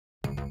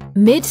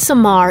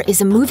Midsommar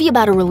is a movie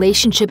about a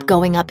relationship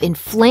going up in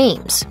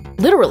flames,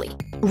 literally.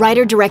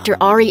 Writer-director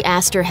Ari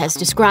Aster has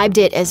described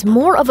it as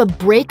more of a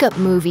breakup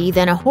movie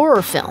than a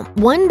horror film,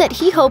 one that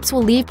he hopes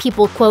will leave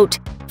people, quote,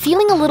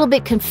 feeling a little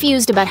bit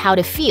confused about how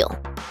to feel.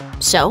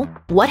 So,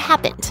 what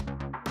happened?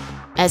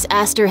 As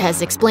Aster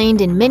has explained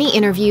in many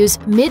interviews,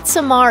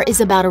 Midsommar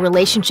is about a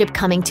relationship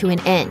coming to an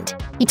end.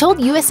 He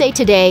told USA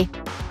Today,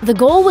 "The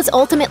goal was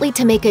ultimately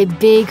to make a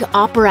big,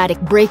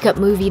 operatic breakup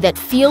movie that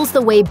feels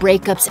the way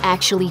breakups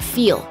actually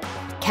feel.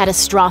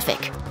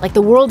 Catastrophic, like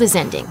the world is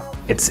ending."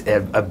 It's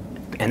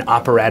an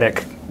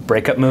operatic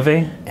breakup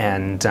movie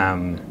and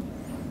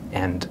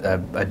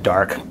a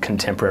dark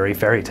contemporary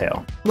fairy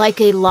tale.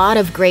 Like a lot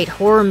of great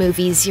horror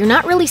movies, you're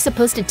not really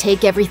supposed to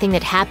take everything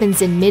that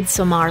happens in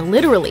Midsommar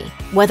literally.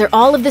 Whether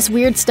all of this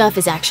weird stuff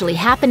is actually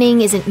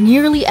happening isn't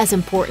nearly as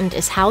important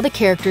as how the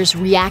characters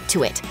react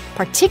to it,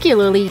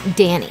 particularly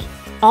Dani.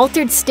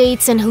 Altered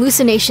states and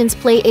hallucinations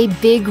play a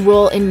big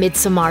role in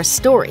Midsommar's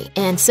story,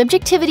 and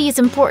subjectivity is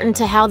important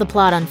to how the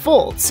plot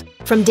unfolds.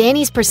 From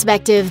Dani's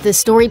perspective, the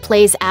story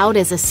plays out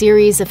as a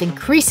series of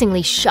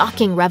increasingly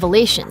shocking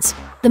revelations.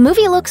 The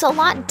movie looks a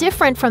lot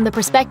different from the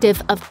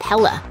perspective of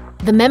Pelle,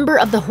 the member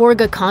of the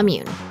Horga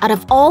commune. Out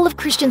of all of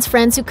Christian's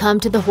friends who come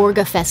to the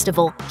Horga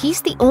festival, he's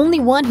the only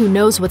one who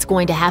knows what's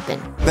going to happen.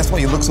 That's why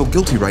you look so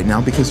guilty right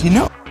now, because you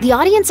know. The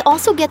audience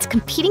also gets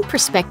competing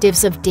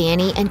perspectives of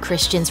Dani and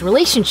Christian's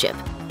relationship.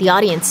 The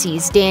audience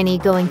sees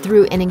Dani going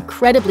through an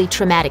incredibly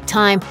traumatic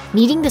time,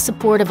 needing the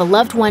support of a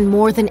loved one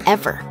more than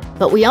ever.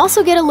 But we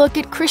also get a look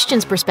at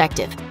Christian's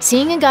perspective,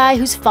 seeing a guy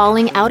who's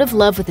falling out of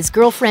love with his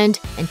girlfriend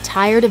and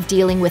tired of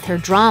dealing with her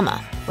drama,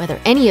 whether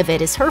any of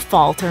it is her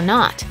fault or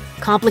not.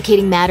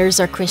 Complicating matters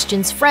are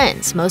Christian's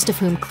friends, most of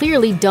whom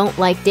clearly don't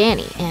like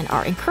Dani and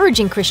are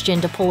encouraging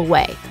Christian to pull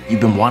away. You've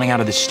been wanting out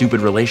of this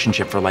stupid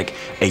relationship for like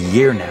a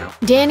year now.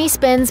 Dani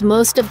spends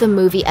most of the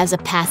movie as a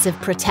passive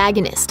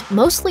protagonist,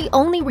 mostly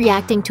only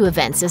reacting to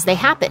events as they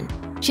happen.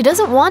 She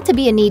doesn't want to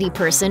be a needy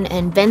person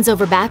and bends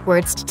over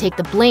backwards to take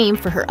the blame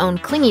for her own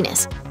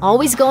clinginess,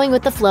 always going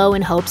with the flow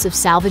in hopes of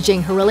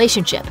salvaging her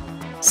relationship.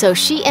 So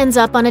she ends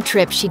up on a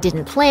trip she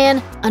didn't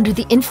plan, under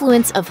the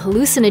influence of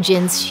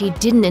hallucinogens she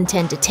didn't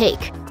intend to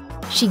take.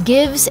 She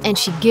gives and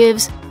she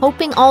gives,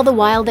 hoping all the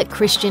while that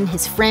Christian,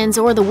 his friends,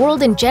 or the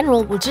world in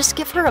general will just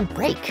give her a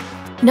break.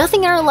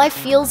 Nothing in her life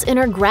feels in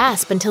her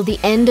grasp until the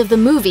end of the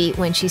movie,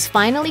 when she's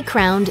finally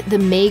crowned the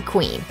May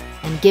Queen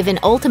and given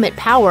ultimate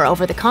power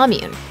over the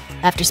commune.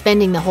 After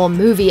spending the whole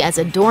movie as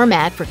a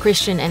doormat for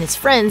Christian and his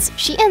friends,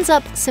 she ends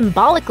up,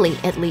 symbolically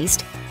at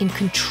least, in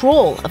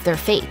control of their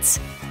fates.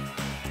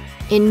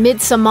 In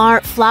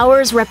Midsommar,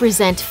 flowers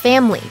represent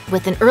family,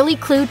 with an early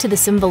clue to the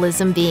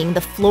symbolism being the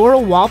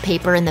floral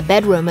wallpaper in the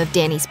bedroom of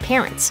Dani's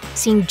parents,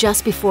 seen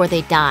just before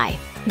they die.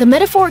 The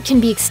metaphor can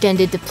be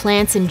extended to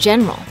plants in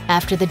general.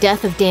 After the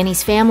death of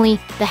Dani's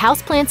family, the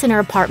houseplants in her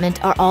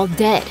apartment are all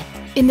dead.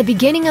 In the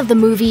beginning of the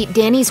movie,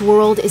 Dani's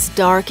world is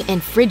dark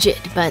and frigid,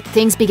 but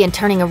things begin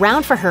turning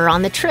around for her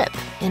on the trip,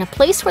 in a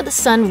place where the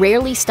sun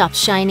rarely stops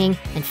shining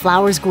and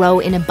flowers grow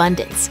in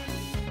abundance.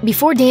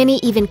 Before Dani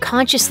even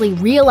consciously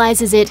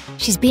realizes it,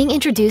 she's being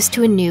introduced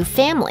to a new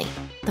family.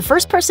 The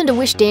first person to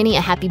wish Dani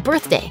a happy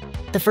birthday.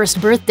 The first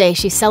birthday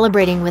she's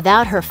celebrating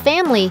without her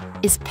family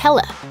is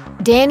Pelle.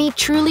 Dani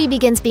truly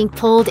begins being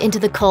pulled into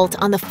the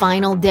cult on the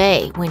final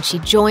day, when she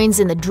joins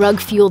in the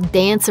drug-fueled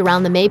dance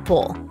around the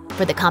maypole.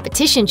 For the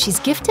competition, she's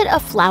gifted a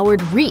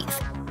flowered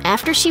wreath.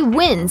 After she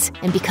wins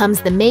and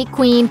becomes the May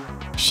Queen,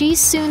 she's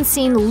soon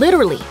seen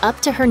literally up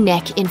to her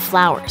neck in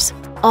flowers,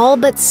 all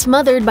but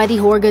smothered by the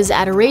Horga's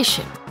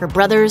adoration, her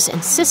brothers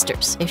and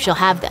sisters, if she'll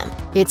have them.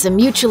 It's a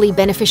mutually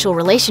beneficial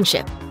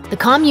relationship. The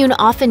commune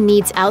often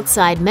needs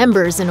outside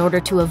members in order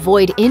to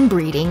avoid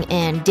inbreeding,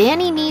 and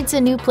Dani needs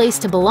a new place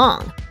to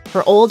belong.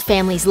 Her old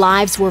family's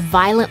lives were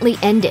violently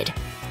ended.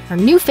 Her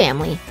new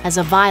family has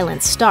a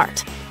violent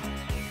start.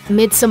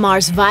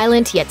 Midsommar's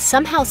violent yet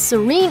somehow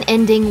serene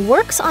ending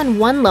works on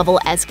one level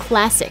as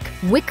classic,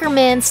 Wicker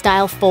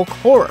Man-style folk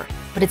horror,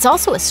 but it's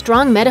also a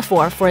strong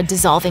metaphor for a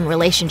dissolving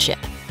relationship.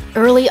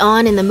 Early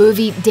on in the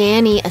movie,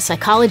 Dani, a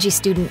psychology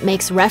student,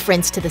 makes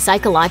reference to the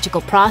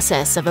psychological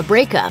process of a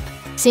breakup,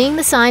 seeing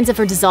the signs of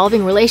her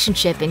dissolving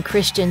relationship in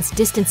Christian's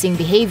distancing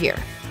behavior.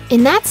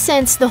 In that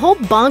sense, the whole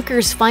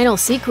bonkers final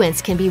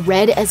sequence can be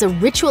read as a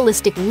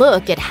ritualistic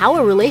look at how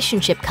a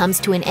relationship comes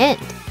to an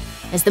end.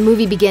 As the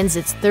movie begins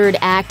its third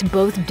act,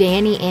 both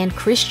Dani and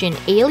Christian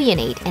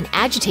alienate and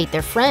agitate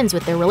their friends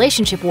with their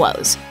relationship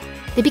woes.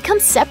 They become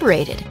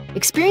separated,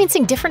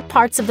 experiencing different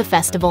parts of the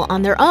festival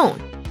on their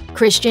own.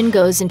 Christian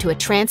goes into a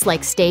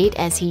trance-like state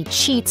as he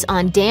cheats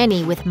on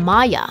Dani with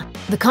Maya,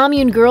 the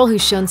commune girl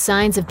who's shown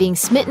signs of being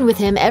smitten with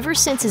him ever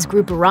since his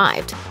group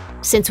arrived.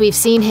 Since we've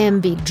seen him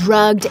be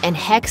drugged and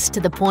hexed to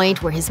the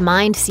point where his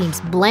mind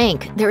seems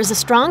blank, there is a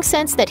strong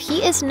sense that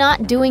he is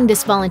not doing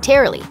this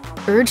voluntarily,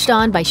 urged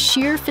on by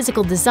sheer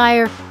physical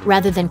desire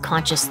rather than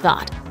conscious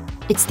thought.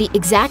 It's the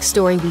exact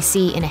story we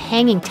see in a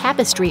hanging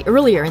tapestry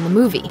earlier in the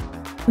movie.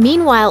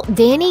 Meanwhile,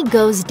 Dani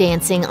goes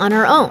dancing on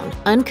her own,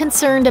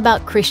 unconcerned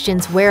about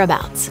Christian's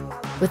whereabouts.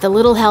 With a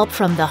little help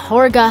from the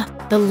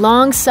Horga, the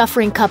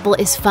long-suffering couple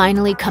is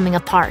finally coming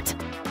apart.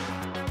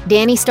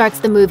 Dani starts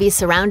the movie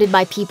surrounded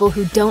by people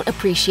who don't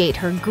appreciate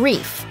her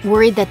grief,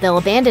 worried that they'll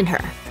abandon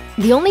her.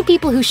 The only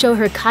people who show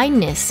her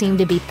kindness seem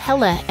to be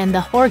Pelle and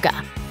the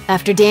Horga.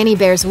 After Dani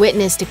bears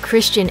witness to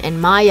Christian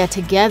and Maya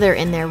together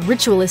in their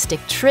ritualistic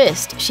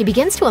tryst, she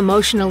begins to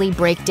emotionally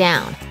break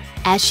down.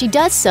 As she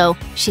does so,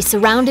 she's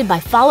surrounded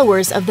by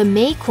followers of the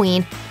May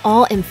Queen,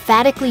 all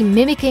emphatically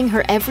mimicking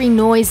her every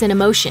noise and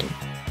emotion.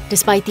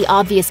 Despite the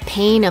obvious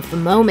pain of the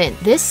moment,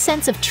 this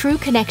sense of true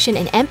connection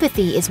and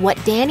empathy is what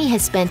Dani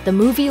has spent the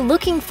movie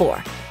looking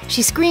for.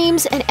 She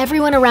screams and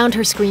everyone around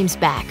her screams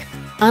back.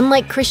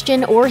 Unlike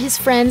Christian or his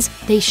friends,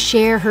 they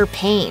share her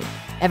pain.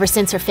 Ever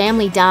since her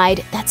family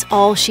died, that's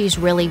all she's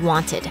really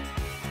wanted.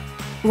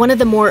 One of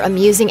the more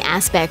amusing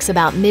aspects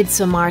about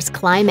Midsommar's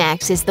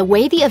climax is the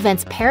way the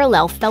events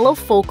parallel fellow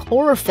folk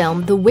horror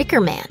film The Wicker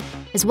Man,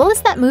 as well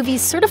as that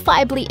movie's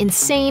certifiably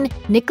insane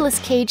Nicolas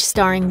Cage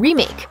starring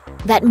remake.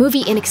 That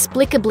movie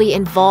inexplicably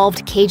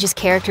involved Cage's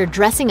character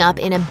dressing up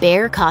in a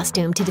bear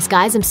costume to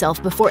disguise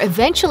himself before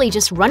eventually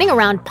just running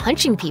around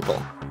punching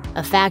people.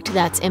 A fact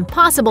that's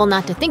impossible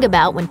not to think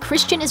about when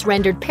Christian is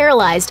rendered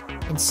paralyzed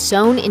and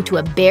sewn into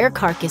a bear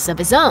carcass of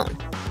his own.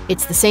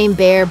 It's the same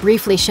bear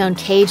briefly shown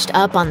caged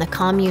up on the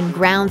commune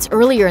grounds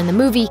earlier in the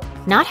movie,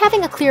 not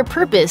having a clear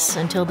purpose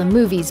until the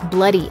movie's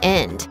bloody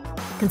end.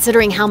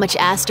 Considering how much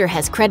Aster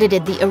has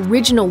credited the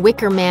original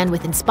Wicker Man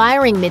with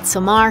inspiring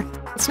Midsommar,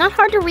 it's not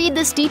hard to read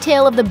this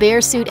detail of the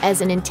bear suit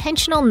as an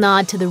intentional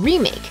nod to the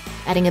remake,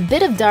 adding a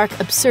bit of dark,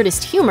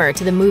 absurdist humor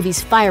to the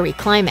movie's fiery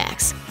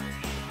climax.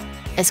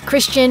 As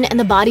Christian and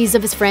the bodies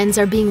of his friends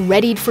are being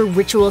readied for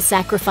ritual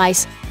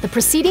sacrifice, the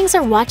proceedings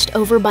are watched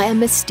over by a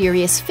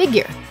mysterious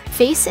figure,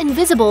 face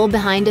invisible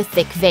behind a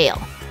thick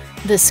veil.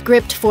 The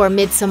script for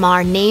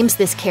Midsommar names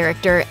this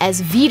character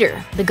as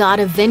Vidar, the god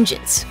of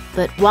vengeance,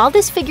 but while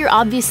this figure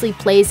obviously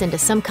plays into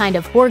some kind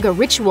of Horga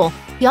ritual,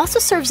 he also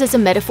serves as a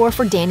metaphor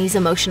for Dani's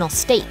emotional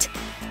state.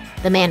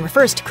 The man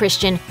refers to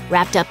Christian,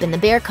 wrapped up in the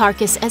bear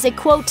carcass, as a,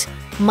 quote,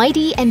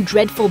 mighty and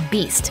dreadful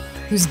beast,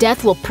 whose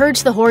death will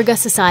purge the Horga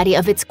society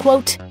of its,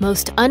 quote,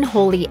 most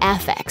unholy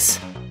affects.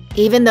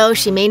 Even though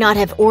she may not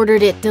have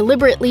ordered it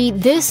deliberately,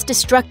 this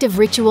destructive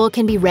ritual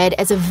can be read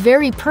as a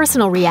very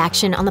personal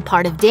reaction on the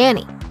part of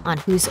Dani, on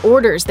whose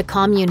orders the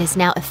commune is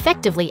now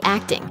effectively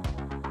acting.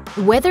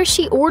 Whether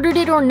she ordered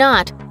it or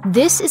not,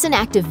 this is an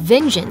act of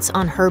vengeance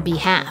on her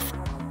behalf.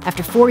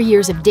 After 4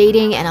 years of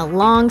dating and a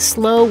long,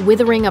 slow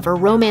withering of her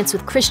romance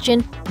with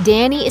Christian,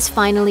 Dani is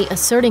finally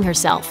asserting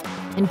herself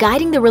and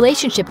guiding the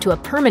relationship to a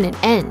permanent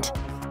end.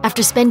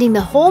 After spending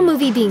the whole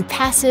movie being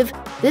passive,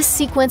 this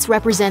sequence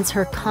represents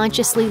her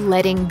consciously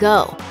letting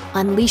go,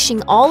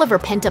 unleashing all of her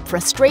pent-up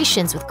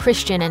frustrations with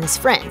Christian and his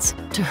friends,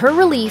 to her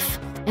relief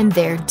and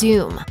their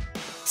doom.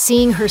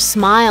 Seeing her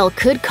smile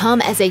could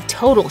come as a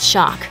total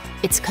shock.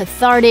 It's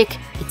cathartic,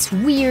 it's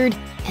weird,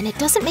 and it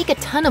doesn't make a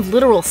ton of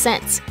literal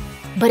sense.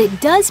 But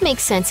it does make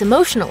sense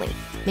emotionally,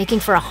 making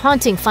for a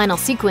haunting final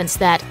sequence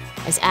that,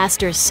 as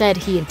Aster said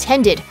he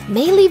intended,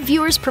 may leave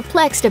viewers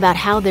perplexed about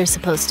how they're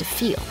supposed to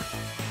feel.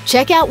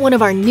 Check out one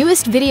of our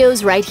newest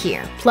videos right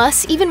here.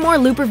 Plus, even more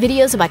Looper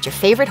videos about your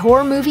favorite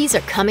horror movies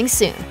are coming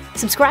soon.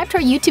 Subscribe to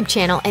our YouTube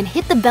channel and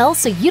hit the bell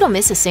so you don't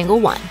miss a single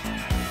one.